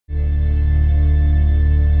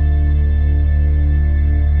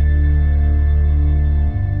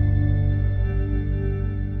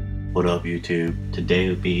YouTube? Today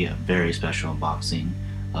would be a very special unboxing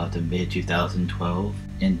of the mid-2012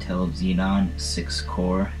 Intel Xeon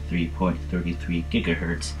 6-core 3.33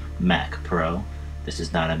 GHz Mac Pro. This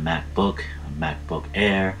is not a MacBook, a MacBook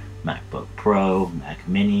Air, MacBook Pro, Mac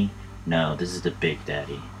Mini. No, this is the Big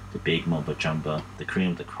Daddy, the big mumbo jumbo, the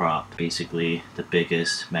cream of the crop. Basically the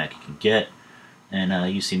biggest Mac you can get.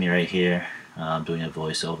 And you see me right here doing a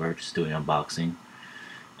voiceover, just doing an unboxing.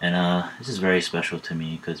 And this is very special to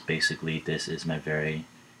me because basically this is my very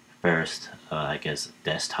first, I guess,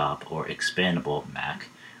 desktop or expandable Mac,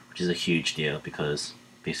 which is a huge deal because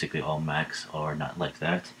basically all Macs are not like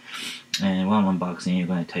that. And while I'm unboxing, I'm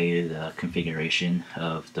going to tell you the configuration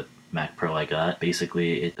of the Mac Pro I got.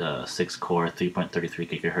 Basically, it's a 6-core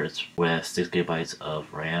 3.33 GHz with 6 GB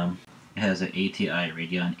of RAM. It has an ATI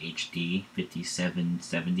Radeon HD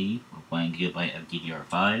 5770 with 1 GB of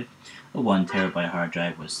DDR5, a 1 TB hard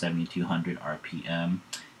drive with 7200 RPM,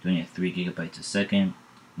 doing at 3 GB a second,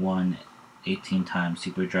 one 18x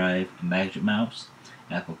super drive, a magic mouse,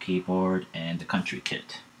 Apple keyboard, and the country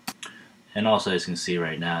kit. And also, as you can see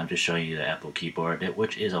right now, I'm just showing you the Apple keyboard,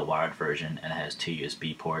 which is a wired version and it has 2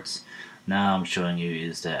 USB ports. Now I'm showing you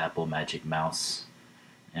is the Apple Magic Mouse,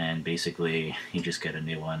 and basically you just get a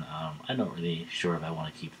new one. I'm not really sure if I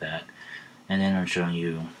want to keep that. And then I'm showing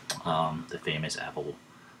you the famous Apple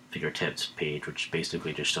fingertips page, which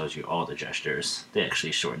basically just shows you all the gestures. They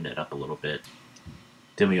actually shortened it up a little bit.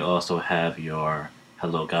 Then we also have your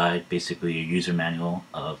Hello Guide, basically a user manual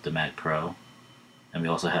of the Mac Pro. And we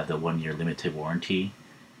also have the 1-year limited warranty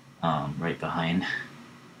right behind,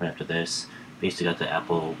 right after this. Basically got the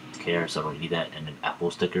Apple Care, so I don't need that, and then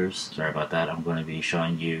Apple stickers. Sorry about that. I'm going to be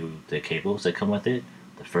showing you the cables that come with it.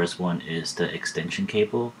 The first one is the extension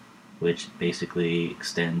cable, which basically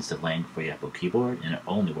extends the length for your Apple keyboard, and it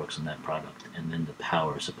only works on that product. And then the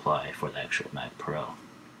power supply for the actual Mac Pro.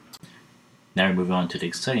 Now we're moving on to the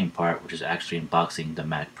exciting part, which is actually unboxing the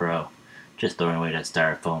Mac Pro. Just throwing away that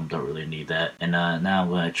styrofoam, don't really need that. And now I'm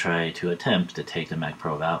going to try to attempt to take the Mac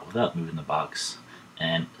Pro out without moving the box.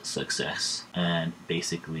 And success. And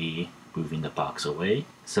basically moving the box away.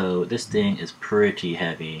 So this thing is pretty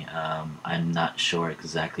heavy. I'm not sure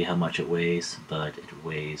exactly how much it weighs, but it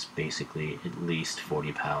weighs basically at least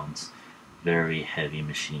 40 pounds. Very heavy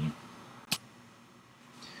machine.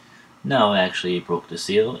 Now I actually broke the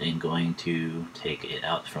seal and going to take it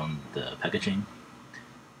out from the packaging.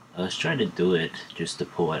 I was trying to do it just to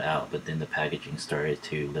pull it out, but then the packaging started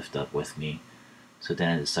to lift up with me. So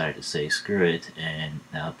then I decided to say screw it and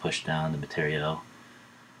now push down the material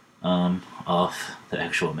off the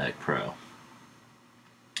actual Mac Pro.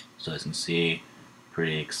 So as you can see,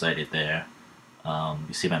 pretty excited there.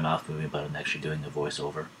 You see my mouth moving, but I'm actually doing a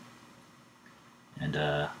voiceover. And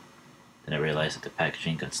then I realized that the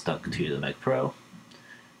packaging got stuck to the Mac Pro.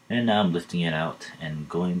 And now I'm lifting it out and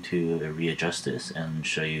going to readjust this and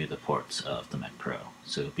show you the ports of the Mac Pro.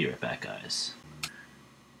 So be right back, guys.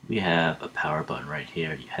 We have a power button right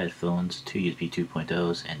here, headphones, 2 USB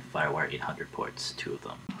 2.0s, and Firewire 800 ports, 2 of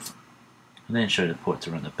them. And then show you the ports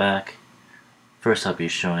around the back. First I'll be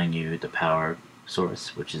showing you the power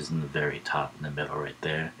source, which is in the very top in the middle right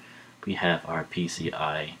there. We have our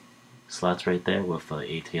PCI slots right there with an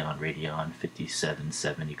ATI Radeon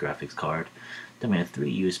 5770 graphics card. Then we have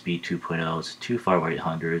 3 USB 2.0s, 2 Firewire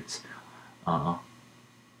 800s,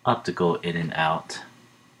 optical in and out,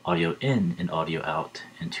 audio in and audio out,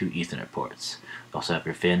 and 2 Ethernet ports. You also have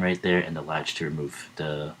your fan right there and the latch to remove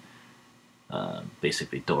the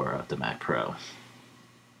basically door of the Mac Pro.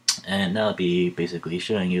 And now I'll be basically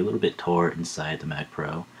showing you a little bit tour inside the Mac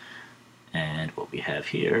Pro and what we have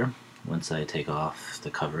here once I take off the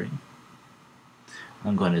covering.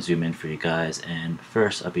 I'm going to zoom in for you guys, and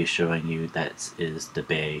first I'll be showing you that is the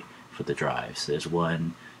bay for the drives. There's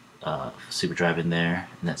one super drive in there,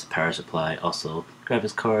 and that's a power supply, also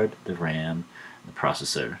graphics card, the RAM, the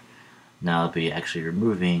processor. Now I'll be actually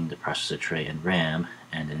removing the processor tray and RAM,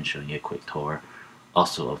 and then showing you a quick tour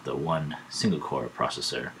also of the one single core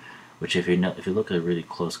processor, which if you look at a really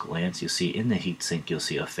close glance, you'll see in the heatsink you'll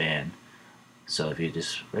see a fan. So if you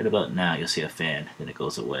just right about now you'll see a fan, then it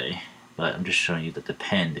goes away. But I'm just showing you that the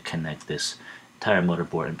pen to connect this entire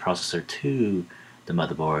motherboard and processor to the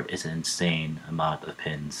motherboard is an insane amount of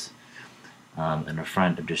pins. In the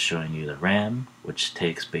front, I'm just showing you the RAM, which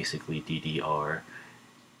takes basically DDR3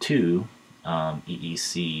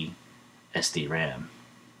 ECC SDRAM.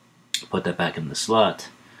 Put that back in the slot,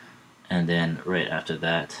 and then right after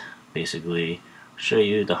that, basically show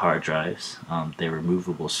you the hard drives. They're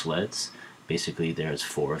removable sleds. Basically, there's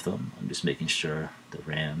 4 of them. I'm just making sure the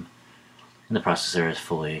RAM and the processor is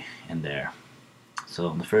fully in there. So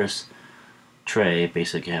on the first tray,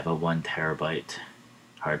 basically have a 1 TB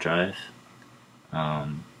hard drive,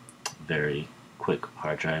 very quick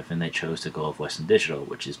hard drive, and they chose to go with Western Digital,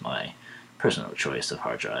 which is my personal choice of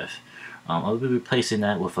hard drive. I'll be replacing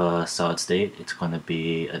that with a solid state. It's going to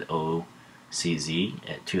be an OCZ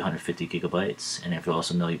at 250 gigabytes, and if you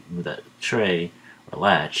also know with that tray or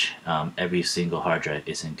latch, every single hard drive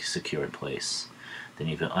isn't secure in place. Then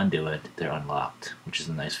if you undo it, they're unlocked, which is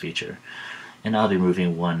a nice feature. And I'll be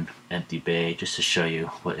removing one empty bay just to show you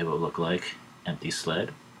what it will look like. Empty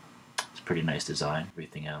sled. It's a pretty nice design.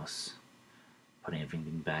 Everything else, putting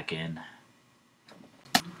everything back in.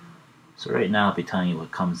 So right now I'll be telling you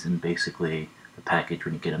what comes in basically the package.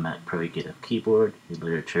 When you get a Mac Pro, you get a keyboard, your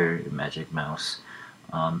literature, your magic mouse,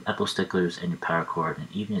 Apple stickers, and your power cord, and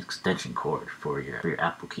even an extension cord for your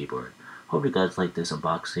Apple keyboard. Hope you guys like this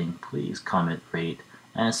unboxing. Please comment, rate,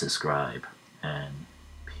 and subscribe. And